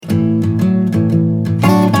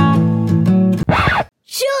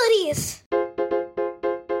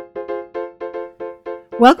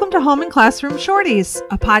Welcome to Home and Classroom Shorties,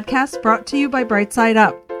 a podcast brought to you by Bright Side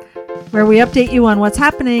Up, where we update you on what's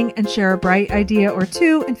happening and share a bright idea or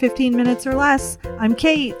two in 15 minutes or less. I'm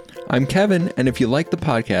Kate. I'm Kevin, and if you like the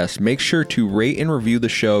podcast, make sure to rate and review the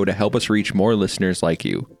show to help us reach more listeners like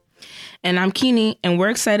you. And I'm Keeney, and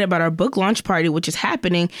we're excited about our book launch party, which is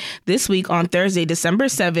happening this week on Thursday, December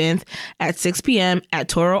 7th at 6 p.m. at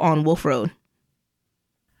Toro on Wolf Road.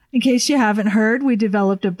 In case you haven't heard, we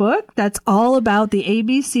developed a book that's all about the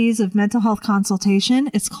ABCs of mental health consultation.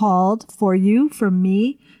 It's called For You, From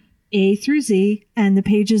Me, A through Z, and the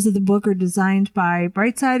pages of the book are designed by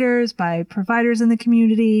Brightsiders, by providers in the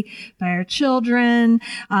community, by our children.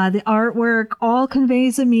 The artwork all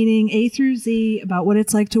conveys a meaning, A through Z, about what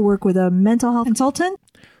it's like to work with a mental health consultant.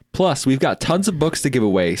 Plus, we've got tons of books to give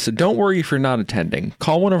away, so don't worry if you're not attending.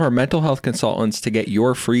 Call one of our mental health consultants to get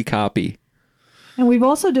your free copy. And we've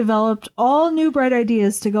also developed all new bright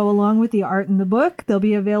ideas to go along with the art in the book. They'll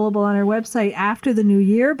be available on our website after the new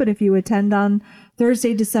year, but if you attend on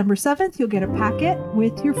Thursday, December 7th, you'll get a packet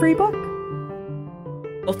with your free book.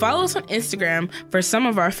 Well, follow us on Instagram for some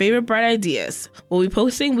of our favorite bright ideas. We'll be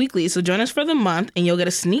posting weekly, so join us for the month and you'll get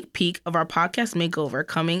a sneak peek of our podcast makeover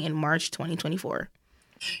coming in March 2024.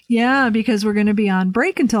 Yeah, because we're going to be on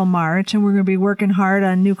break until March, and we're going to be working hard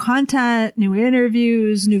on new content, new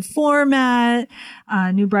interviews, new format,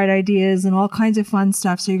 new bright ideas, and all kinds of fun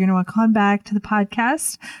stuff. So you're going to want to come back to the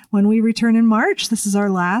podcast when we return in March. This is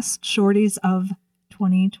our last Shorties of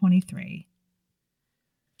 2023.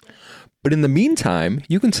 But in the meantime,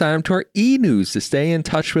 you can sign up to our e-news to stay in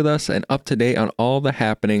touch with us and up to date on all the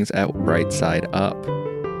happenings at Bright Side Up.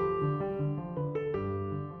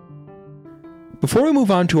 Before we move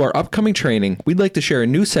on to our upcoming training, we'd like to share a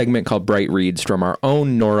new segment called Bright Reads from our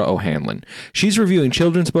own Nora O'Hanlon. She's reviewing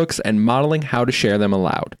children's books and modeling how to share them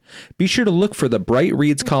aloud. Be sure to look for the Bright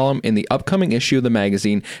Reads column in the upcoming issue of the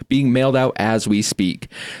magazine being mailed out as we speak.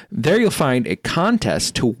 There you'll find a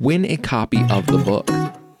contest to win a copy of the book.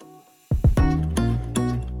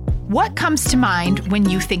 What comes to mind when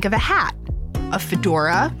you think of a hat? A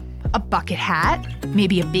fedora, a bucket hat,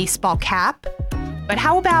 maybe a baseball cap? But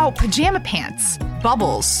how about pajama pants,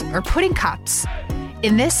 bubbles, or pudding cups?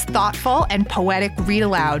 In this thoughtful and poetic read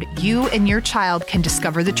aloud, you and your child can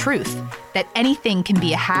discover the truth that anything can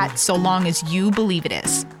be a hat so long as you believe it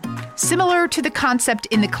is. Similar to the concept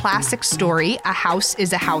in the classic story, A House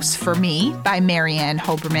is a House for Me by Marianne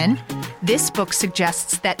Hoberman, this book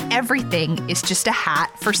suggests that everything is just a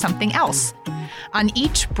hat for something else. On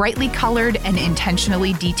each brightly colored and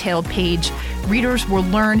intentionally detailed page, readers will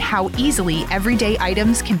learn how easily everyday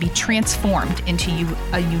items can be transformed into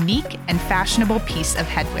a unique and fashionable piece of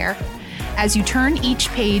headwear. As you turn each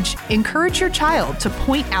page, encourage your child to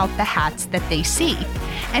point out the hats that they see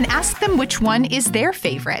and ask them which one is their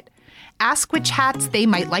favorite. Ask which hats they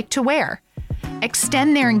might like to wear.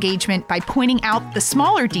 Extend their engagement by pointing out the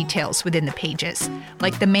smaller details within the pages,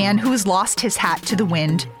 like the man who has lost his hat to the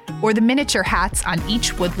wind, or the miniature hats on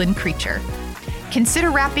each woodland creature. Consider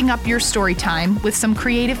wrapping up your story time with some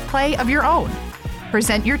creative play of your own.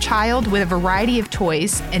 Present your child with a variety of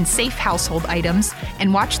toys and safe household items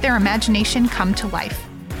and watch their imagination come to life.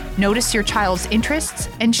 Notice your child's interests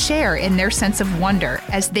and share in their sense of wonder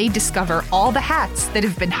as they discover all the hats that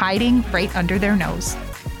have been hiding right under their nose.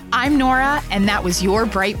 I'm Nora, and that was your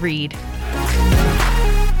Bright Read.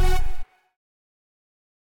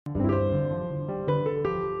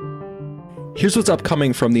 Here's what's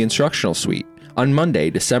upcoming from the instructional suite. On Monday,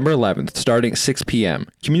 December 11th, starting at 6 p.m.,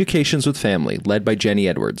 Communications with Family, led by Jenny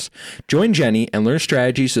Edwards. Join Jenny and learn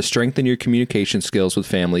strategies to strengthen your communication skills with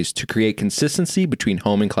families to create consistency between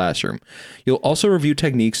home and classroom. You'll also review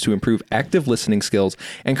techniques to improve active listening skills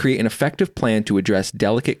and create an effective plan to address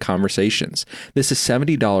delicate conversations. This is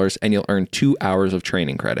 $70 and you'll earn 2 hours of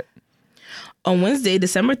training credit. On Wednesday,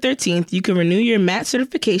 December 13th, you can renew your MAT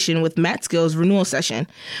certification with MAT Skills Renewal Session.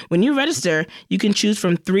 When you register, you can choose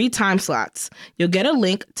from 3 time slots. You'll get a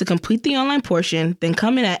link to complete the online portion, then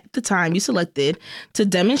come in at the time you selected to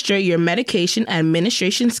demonstrate your medication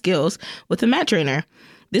administration skills with a MAT trainer.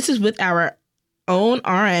 This is with our own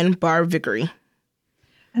RN, Barb Vickery.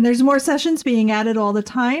 And there's more sessions being added all the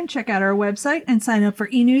time. Check out our website and sign up for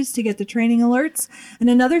e-news to get the training alerts. And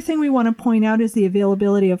another thing we want to point out is the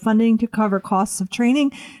availability of funding to cover costs of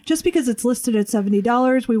training. Just because it's listed at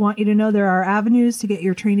 $70, we want you to know there are avenues to get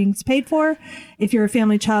your trainings paid for. If you're a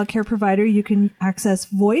family child care provider, you can access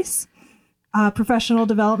VOICE, Professional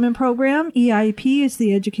Development Program. EIP is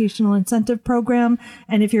the Educational Incentive Program.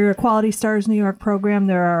 And if you're a Quality Stars New York program,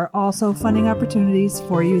 there are also funding opportunities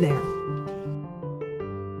for you there.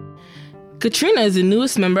 Katrina is the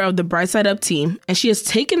newest member of the Bright Side Up team, and she has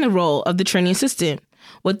taken the role of the training assistant.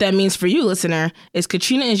 What that means for you, listener, is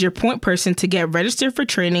Katrina is your point person to get registered for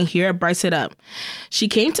training here at Bright Side Up. She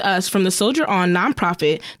came to us from the Soldier On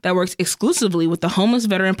nonprofit that works exclusively with the homeless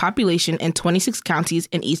veteran population in 26 counties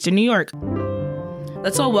in Eastern New York.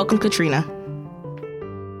 Let's all welcome Katrina.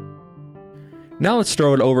 Now let's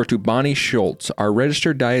throw it over to Bonnie Schultz, our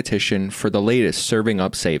registered dietitian, for the latest Serving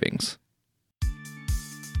Up savings.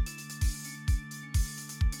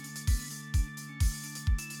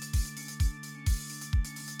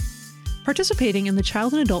 Participating in the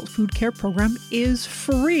Child and Adult Food Care Program is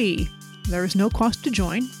free. There is no cost to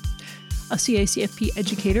join. A CACFP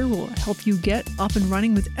educator will help you get up and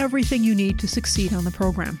running with everything you need to succeed on the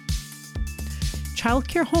program. Child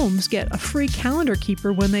care homes get a free calendar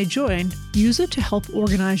keeper when they join. Use it to help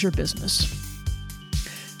organize your business.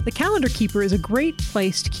 The calendar keeper is a great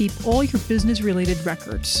place to keep all your business-related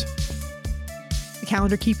records. The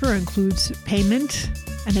calendar keeper includes payment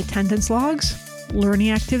and attendance logs,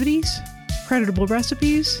 learning activities, creditable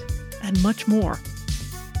recipes, and much more.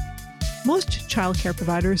 Most child care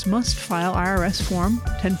providers must file IRS Form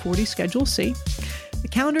 1040 Schedule C. The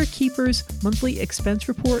calendar keeper's monthly expense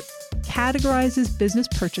report categorizes business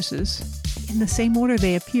purchases in the same order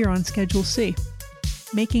they appear on Schedule C,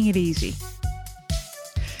 making it easy.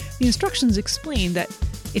 The instructions explain that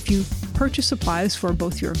if you purchase supplies for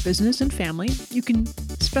both your business and family, you can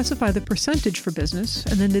specify the percentage for business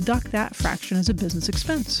and then deduct that fraction as a business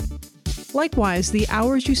expense. Likewise, the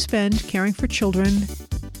hours you spend caring for children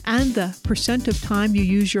and the percent of time you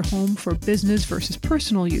use your home for business versus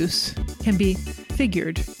personal use can be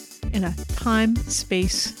figured in a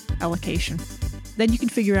time-space allocation. Then you can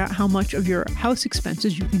figure out how much of your house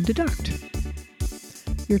expenses you can deduct.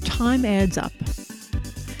 Your time adds up.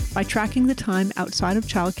 By tracking the time outside of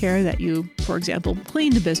childcare that you, for example,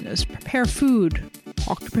 clean the business, prepare food,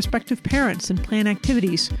 talk to prospective parents, and plan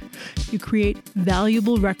activities, you create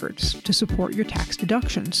valuable records to support your tax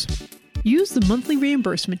deductions. Use the monthly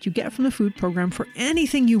reimbursement you get from the food program for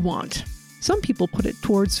anything you want. Some people put it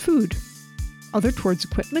towards food, other towards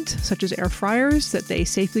equipment, such as air fryers that they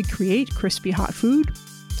safely create crispy hot food.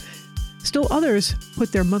 Still others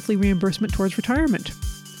put their monthly reimbursement towards retirement.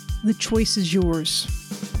 The choice is yours.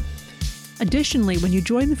 Additionally, when you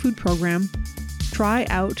join the food program, try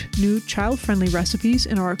out new child-friendly recipes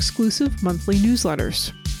in our exclusive monthly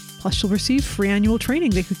newsletters. Plus, you'll receive free annual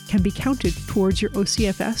training that can be counted towards your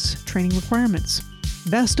OCFS training requirements.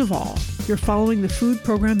 Best of all, you're following the food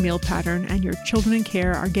program meal pattern and your children in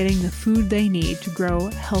care are getting the food they need to grow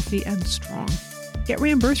healthy and strong. Get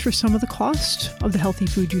reimbursed for some of the cost of the healthy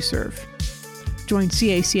food you serve. Join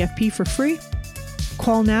CACFP for free.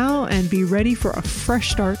 Call now and be ready for a fresh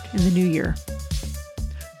start in the new year.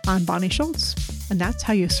 I'm Bonnie Schultz, and that's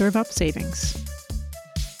how you serve up savings.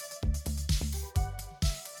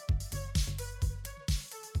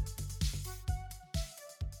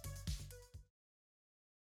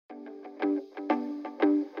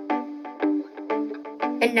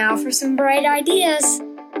 And now for some bright ideas.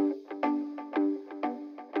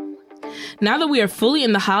 Now that we are fully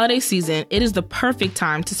in the holiday season, it is the perfect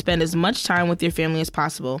time to spend as much time with your family as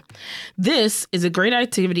possible. This is a great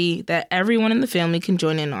activity that everyone in the family can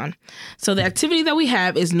join in on. So the activity that we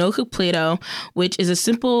have is No Cook Play-Doh, which is a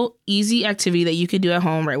simple, easy activity that you can do at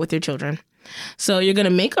home right with your children. So you're going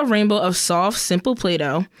to make a rainbow of soft, simple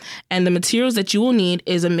Play-Doh, and the materials that you will need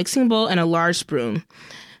is a mixing bowl and a large spoon.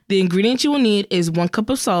 The ingredients you will need is 1 cup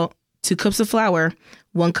of salt, 2 cups of flour,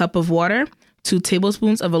 1 cup of water, 2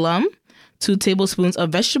 tablespoons of alum, 2 tablespoons of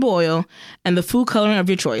vegetable oil, and the food coloring of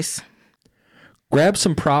your choice. Grab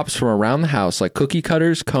some props from around the house like cookie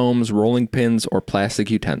cutters, combs, rolling pins, or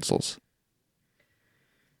plastic utensils.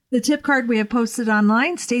 The tip card we have posted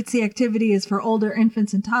online states the activity is for older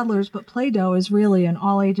infants and toddlers, but Play-Doh is really an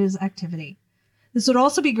all-ages activity. This would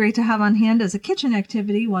also be great to have on hand as a kitchen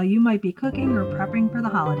activity while you might be cooking or prepping for the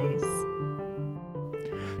holidays.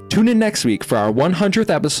 Tune in next week for our 100th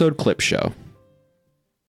episode clip show.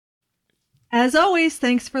 As always,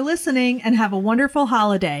 thanks for listening and have a wonderful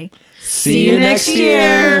holiday. See you next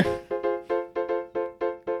year.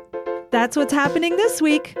 That's what's happening this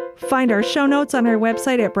week. Find our show notes on our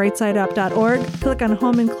website at brightsideup.org. Click on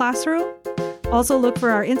Home and Classroom. Also look for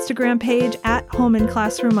our Instagram page at Home and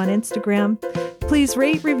Classroom on Instagram. Please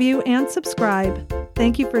rate, review, and subscribe.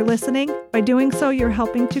 Thank you for listening. By doing so, you're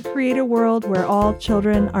helping to create a world where all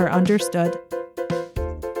children are understood.